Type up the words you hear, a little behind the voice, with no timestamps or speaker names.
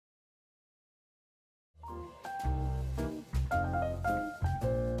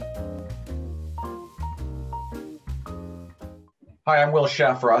Hi, I'm Will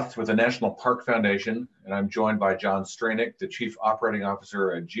Shafroth with the National Park Foundation, and I'm joined by John Strainic, the Chief Operating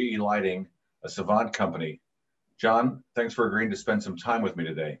Officer at GE Lighting, a Savant company. John, thanks for agreeing to spend some time with me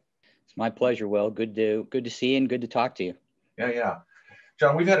today. It's my pleasure, Will. Good to see you and good to talk to you. Yeah.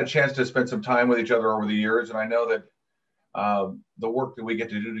 John, we've had a chance to spend some time with each other over the years, and I know that the work that we get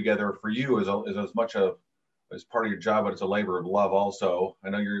to do together for you is as much as part of your job, but it's a labor of love also. I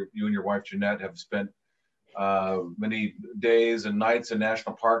know you and your wife, Jeanette, have spent many days and nights in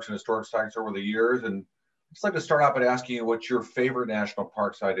national parks and historic sites over the years. And I'd just like to start out by asking you what your favorite national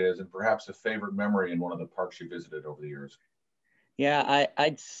park site is and perhaps a favorite memory in one of the parks you visited over the years. Yeah,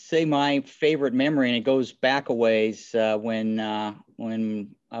 I'd say my favorite memory, and it goes back a ways, when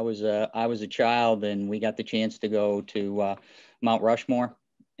I was a child and we got the chance to go to Mount Rushmore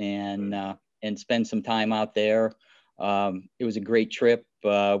and spend some time out there. It was a great trip.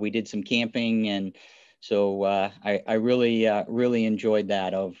 We did some camping, and so I really enjoyed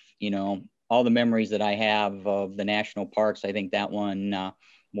that. Of all the memories that I have of the national parks, I think that one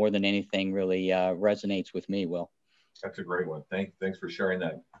more than anything really resonates with me, Will. That's a great one. Thanks for sharing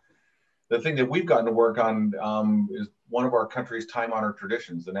that. The thing that we've gotten to work on is one of our country's time-honored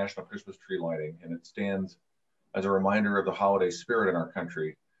traditions, the National Christmas Tree Lighting, and it stands as a reminder of the holiday spirit in our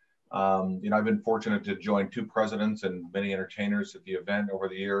country. I've been fortunate to join two presidents and many entertainers at the event over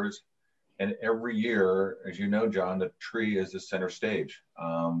the years, and every year, as you know, John, the tree is the center stage.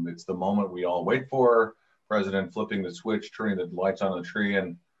 It's the moment we all wait for, President flipping the switch, turning the lights on the tree,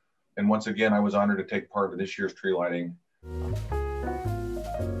 and once again, I was honored to take part in this year's tree lighting.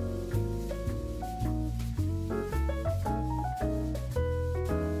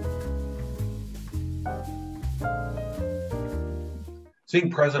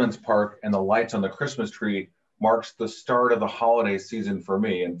 Seeing President's Park and the lights on the Christmas tree marks the start of the holiday season for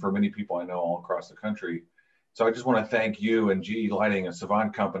me and for many people I know all across the country. So I just want to thank you and GE Lighting, a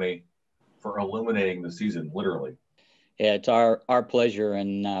Savant company, for illuminating the season, literally. Yeah, it's our pleasure,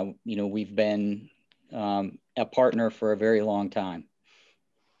 and we've been a partner for a very long time.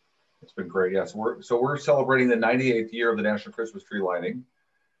 It's been great. Yes, we're celebrating the 98th year of the National Christmas Tree Lighting,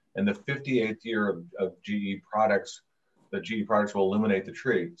 and the 58th year of GE products. That GE products will illuminate the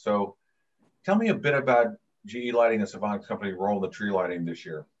tree. So, tell me a bit about GE Lighting, a Savant company, role in the tree lighting this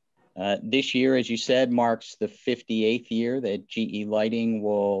year. This year, as you said, marks the 58th year that GE Lighting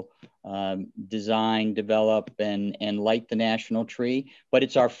will design, develop, and light the national tree. But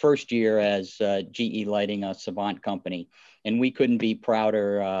it's our first year as GE Lighting, a Savant company. And we couldn't be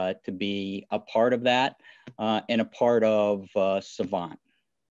prouder to be a part of that and a part of Savant.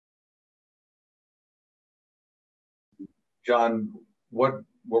 John, what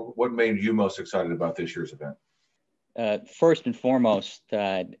made you most excited about this year's event? First and foremost,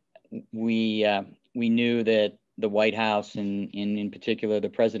 we knew that the White House and in particular the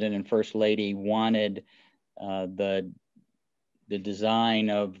President and First Lady wanted the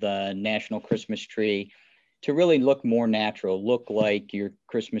design of the national Christmas tree to really look more natural, look like your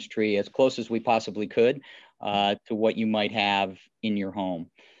Christmas tree as close as we possibly could to what you might have in your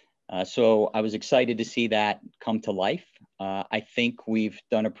home. So I was excited to see that come to life. I think we've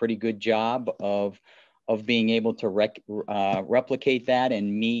done a pretty good job of being able to replicate that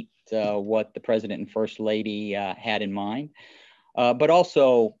and meet what the President and First Lady had in mind, but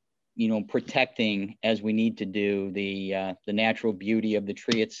also, protecting, as we need to do, the natural beauty of the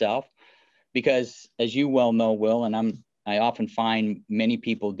tree itself, because as you well know, Will, and I often find many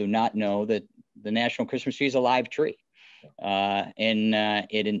people do not know that the national Christmas tree is a live tree. And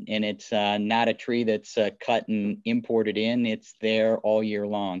it's not a tree that's cut and imported in. It's there all year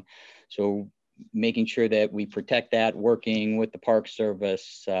long. So making sure that we protect that, working with the Park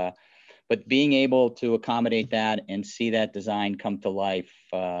Service, but being able to accommodate that and see that design come to life,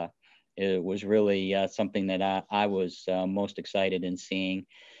 it was really something that I was most excited in seeing.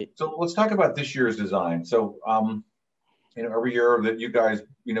 So let's talk about this year's design. So, every year that you guys,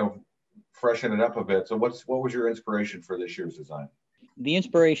 freshen it up a bit. So what was your inspiration for this year's design? The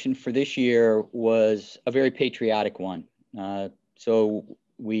inspiration for this year was a very patriotic one. So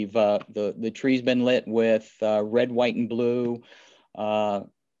we've the tree's been lit with red, white, and blue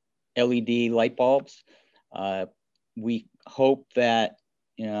LED light bulbs. We hope that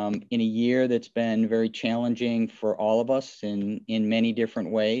in a year that's been very challenging for all of us in many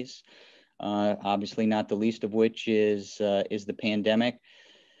different ways, obviously not the least of which is the pandemic,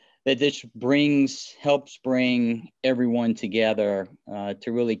 that this helps bring everyone together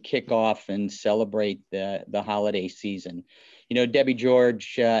to really kick off and celebrate the holiday season. Debbie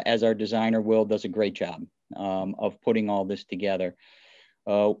George, as our designer, Will, does a great job of putting all this together.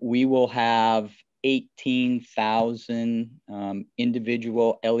 We will have 18,000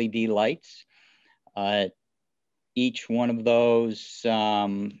 individual LED lights. Each one of those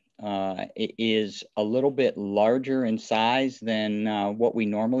is a little bit larger in size than what we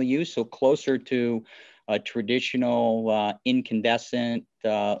normally use, so closer to a traditional incandescent,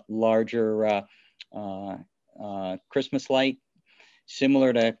 larger Christmas light,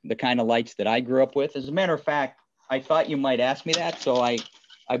 similar to the kind of lights that I grew up with. As a matter of fact, I thought you might ask me that, so I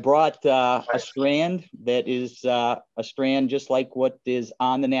brought a strand that is a strand just like what is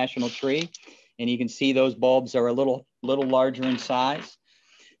on the national tree. And you can see those bulbs are a little larger in size.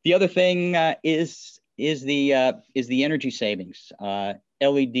 The other thing is the energy savings.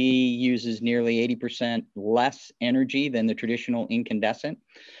 LED uses nearly 80% less energy than the traditional incandescent.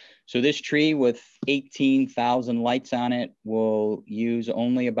 So this tree with 18,000 lights on it will use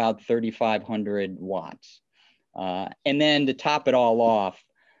only about 3,500 watts. And then to top it all off,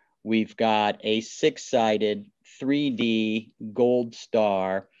 we've got a 6-sided 3D gold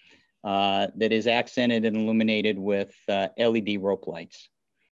star that is accented and illuminated with LED rope lights.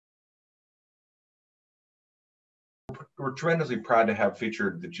 We're tremendously proud to have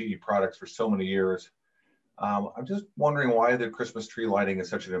featured the GE products for so many years. I'm just wondering why the Christmas tree lighting is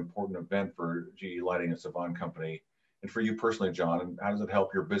such an important event for GE Lighting and Savant Company, and for you personally, John, and how does it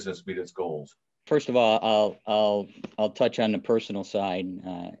help your business meet its goals? First of all, I'll touch on the personal side.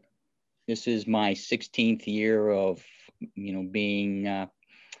 This is my 16th year of being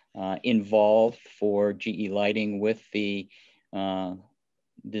involved for GE Lighting with the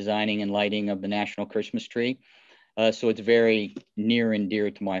designing and lighting of the National Christmas Tree. So it's very near and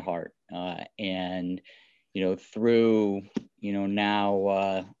dear to my heart. And, through,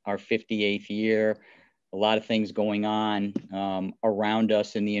 now our 58th year, a lot of things going on around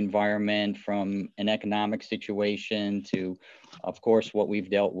us in the environment, from an economic situation to, of course, what we've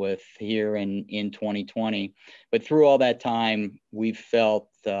dealt with here in 2020. But through all that time, we've felt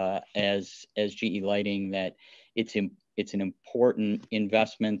as GE Lighting that it's an important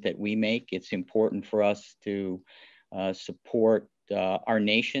investment that we make. It's important for us to support our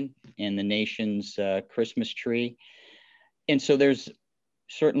nation and the nation's Christmas tree. And so there's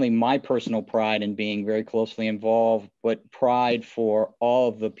certainly my personal pride in being very closely involved, but pride for all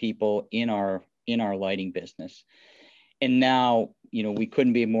of the people in our lighting business. And now, we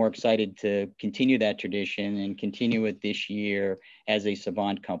couldn't be more excited to continue that tradition and continue it this year as a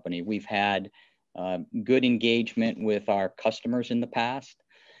Savant company. We've had good engagement with our customers in the past,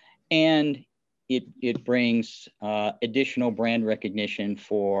 and it brings additional brand recognition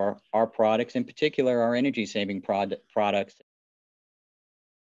for our products, in particular our energy saving products.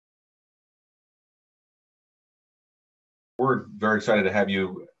 We're very excited to have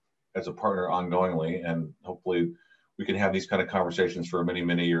you as a partner ongoingly, and hopefully we can have these kind of conversations for many,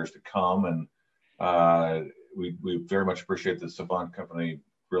 many years to come. And we very much appreciate the Savant company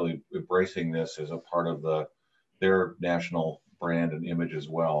really embracing this as a part of their national brand and image as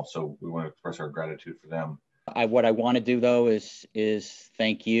well. So we want to express our gratitude for them. What I want to do, though, is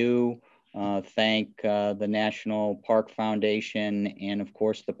thank you, thank the National Park Foundation, and of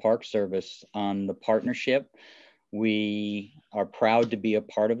course the Park Service on the partnership. We are proud to be a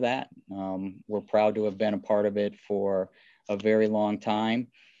part of that. We're proud to have been a part of it for a very long time.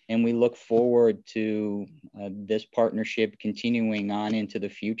 And we look forward to this partnership continuing on into the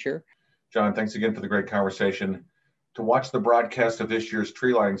future. John, thanks again for the great conversation. To watch the broadcast of this year's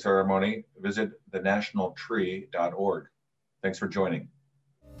tree lighting ceremony, visit thenationaltree.org. Thanks for joining.